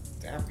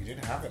 damn, we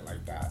didn't have it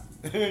like that.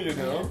 You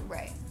know?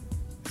 Right.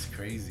 It's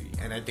crazy.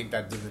 And I think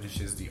that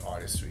diminishes the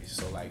artistry.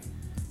 So like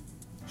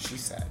she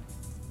said,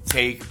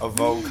 take a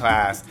Vogue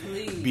class.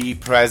 Be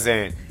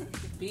present.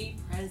 Be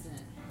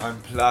present.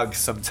 Unplug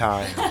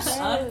sometimes.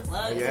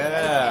 Unplug.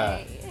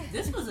 Yeah.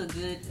 This was a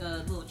good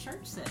little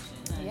church session.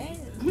 Yes.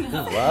 It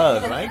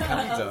was, right?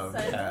 Kind of.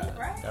 Yeah.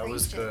 Right? That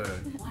was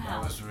good. Wow.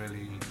 That was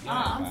really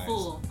I'm nice.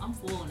 full. I'm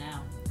full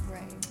now.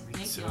 Right.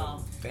 Thank too. y'all.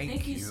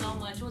 Thank you so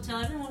much. We'll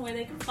tell everyone where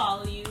they can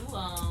follow you,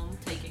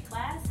 take your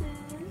classes.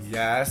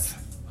 Yes.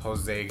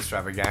 Jose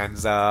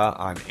Xtravaganza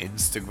on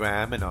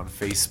Instagram and on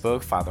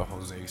Facebook. Father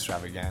Jose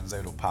Extravaganza.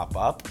 It'll pop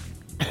up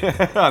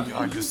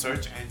on your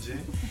search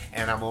engine.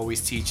 And I'm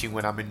always teaching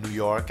when I'm in New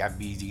York at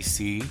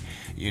BDC.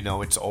 You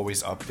know, it's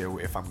always up there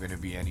if I'm going to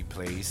be any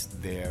place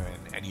there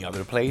and any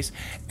other place.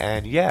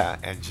 And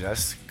and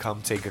just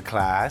come take a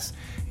class,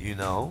 you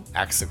know,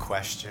 ask a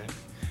question,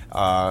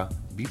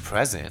 be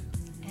present.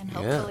 And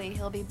hopefully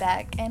he'll be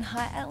back in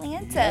hot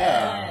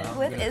Atlanta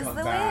with Is the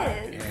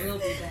Wiz. We'll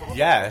be back.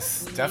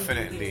 Yes,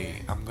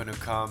 definitely. I'm going to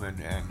come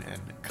and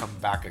come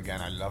back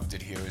again. I loved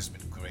it here. It's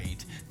been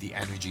great. The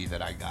energy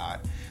that I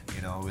got,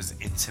 you know, it was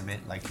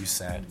intimate, like you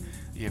said.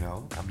 You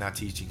know, I'm not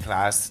teaching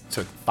class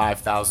to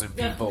 5,000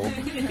 people.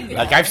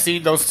 Like, I've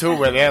seen those too,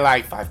 where they're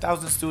like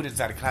 5,000 students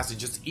at a class are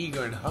just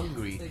eager and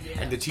hungry,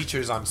 and the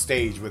teacher's on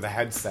stage with a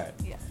headset.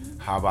 Yeah.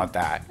 How about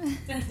that?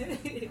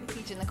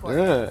 Teaching the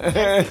choreo.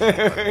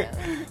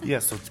 Yeah,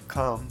 so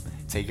come,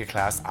 take a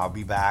class. I'll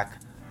be back.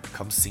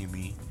 Come see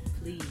me.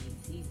 Please.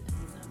 He's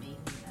amazing,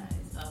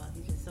 guys.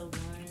 He's just so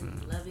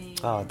warm, loving.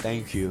 Oh,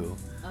 thank you.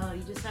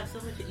 You just have so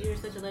much. You're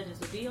such a legend.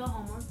 So do your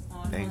homework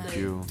on Thank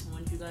you. I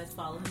want you guys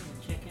follow him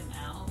and check him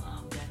out.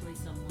 Definitely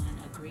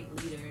a great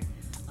leader.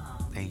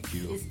 Thank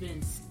you. It's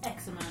been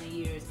X amount of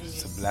years, and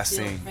It's you're a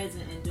blessing. still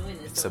present and doing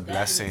this. It's so a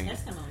blessing. That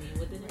is a testimony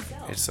within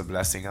itself. It's a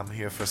blessing. I'm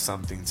here for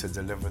something to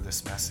deliver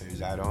this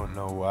message. I don't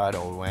know what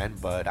or when,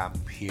 but I'm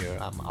here.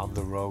 I'm on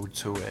the road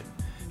to it.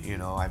 You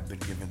know, I've been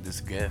given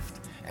this gift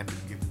and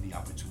been given the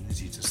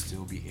opportunity to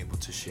still be able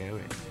to share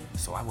it.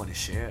 So I want to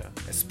share,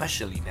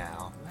 especially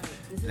now.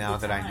 Right. Now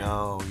that I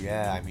know,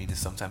 I mean,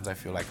 sometimes I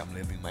feel like I'm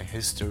living my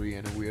history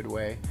in a weird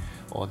way.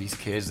 All these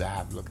kids that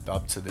have looked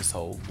up to this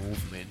whole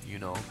movement, you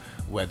know,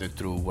 whether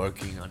through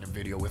working on a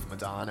video with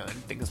Madonna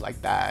and things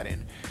like that,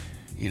 and,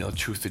 you know,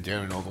 Truth to Dare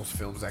and all those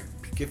films that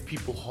give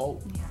people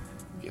hope. Yeah.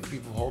 Give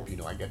people hope. You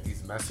know, I get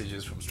these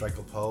messages from Strike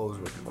a Pose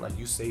where people are like,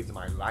 you saved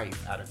my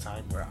life at a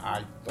time where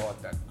I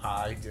thought that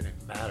I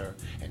didn't matter,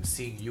 and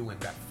seeing you in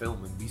that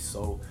film and be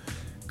so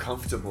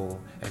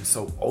comfortable and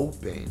so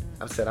open,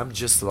 I said, I'm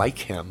just like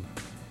him,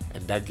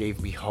 and that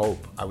gave me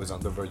hope. I was on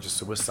the verge of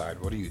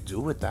suicide. What do you do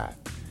with that?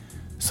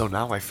 So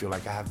now I feel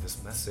like I have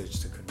this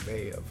message to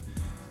convey of,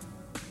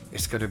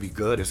 it's gonna be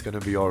good, it's gonna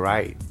be all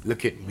right.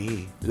 Look at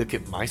me, look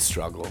at my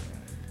struggle,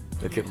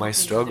 look at my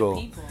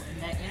struggle.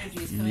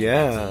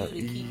 Yeah,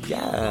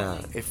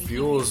 it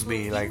fuels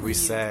me, like we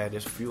said,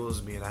 it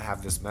fuels me, and I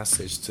have this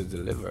message to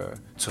deliver.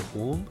 To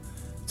whom?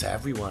 To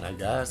everyone, I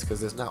guess, because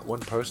there's not one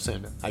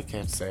person I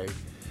can't say,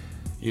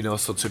 you know.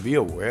 So to be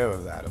aware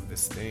of that, of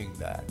this thing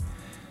that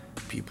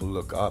people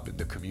look up in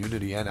the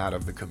community and out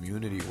of the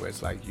community, where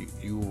it's like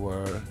you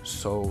were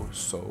so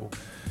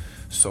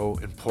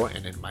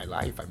important in my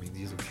life. I mean,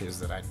 these are kids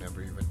that I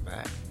never even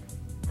met,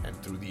 and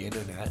through the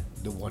internet,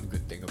 the one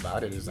good thing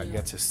about it is I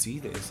get to see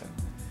this, and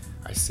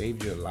I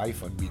saved your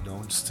life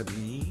unbeknownst to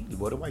me.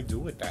 What do I do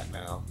with that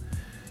now?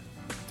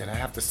 Then I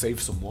have to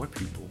save some more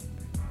people,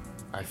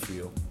 I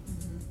feel.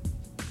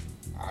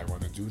 I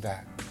want to do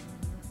that.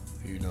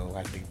 You know,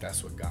 I think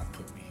that's what God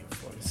put me here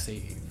for, to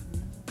save.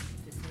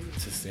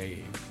 To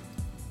save.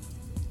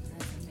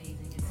 That's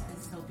amazing.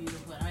 It's so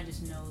beautiful. I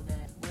just know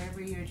that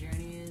wherever your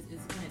journey is,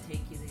 it's going to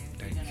take you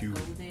there. Thank you're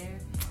going to go there,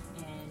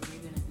 and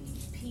you're going to be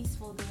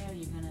peaceful there.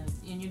 You're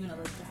going to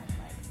look back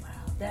like,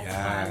 wow, that's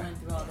why I went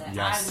through all that. Yes.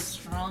 I was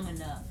strong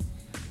enough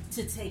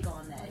to take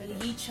on that.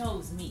 He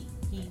chose me.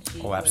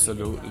 Oh,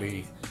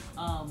 absolutely.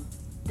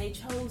 They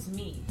chose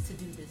me to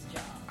do this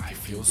job. I I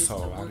feel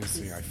so,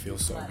 honestly, I feel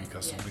so,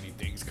 because so many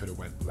things could have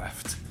went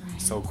left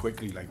so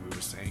quickly, like we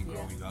were saying,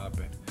 growing up,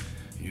 and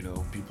you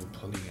know, people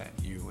pulling at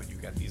you, and you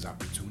get these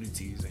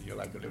opportunities, and you're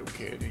like a little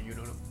kid, and you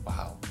know,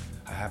 wow,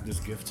 I have this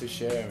gift to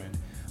share, and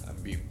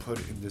I'm being put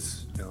in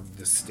this, you know,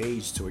 this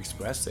stage to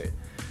express it.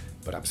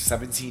 But I'm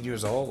 17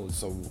 years old,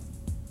 so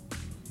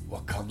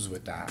what comes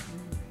with that?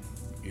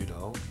 You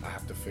know, I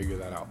have to figure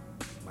that out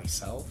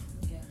myself,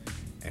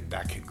 and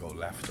that can go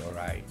left or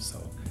right.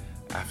 So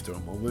after a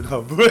moment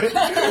of,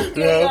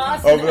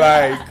 of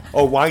like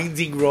a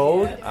winding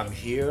road, I'm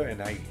here,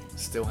 and I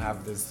still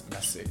have this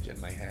message in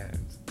my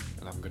hands,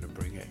 and I'm gonna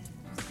bring it.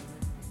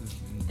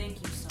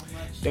 Thank you so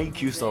much.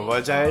 Thank you so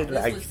much. I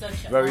like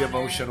very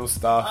emotional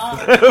stuff.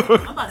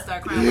 I'm about to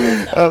start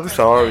crying. I'm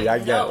sorry. I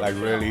get like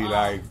really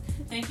like.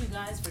 Thank you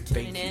guys for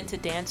tuning in to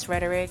Dance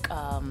Rhetoric.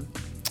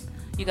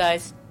 You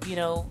guys, you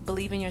know,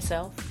 believe in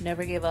yourself.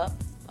 Never give up.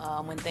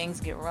 When things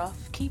get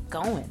rough, keep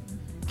going.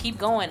 Keep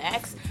going.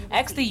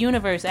 Ask the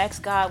universe.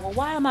 Ask God. Well,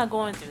 why am I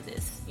going through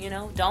this? You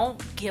know,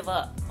 don't give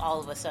up all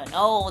of a sudden.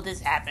 Oh,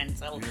 this happened,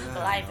 so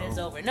life is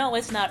over. No,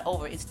 it's not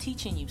over. It's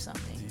teaching you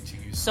something.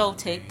 So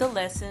take the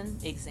lesson,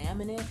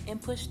 examine it,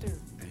 and push through.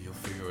 And you'll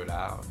figure it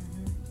out.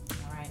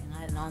 All right.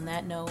 And on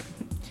that note,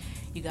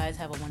 you guys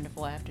have a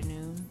wonderful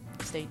afternoon.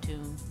 Stay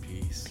tuned.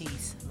 Peace.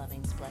 Peace.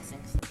 Lovings.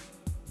 Blessings.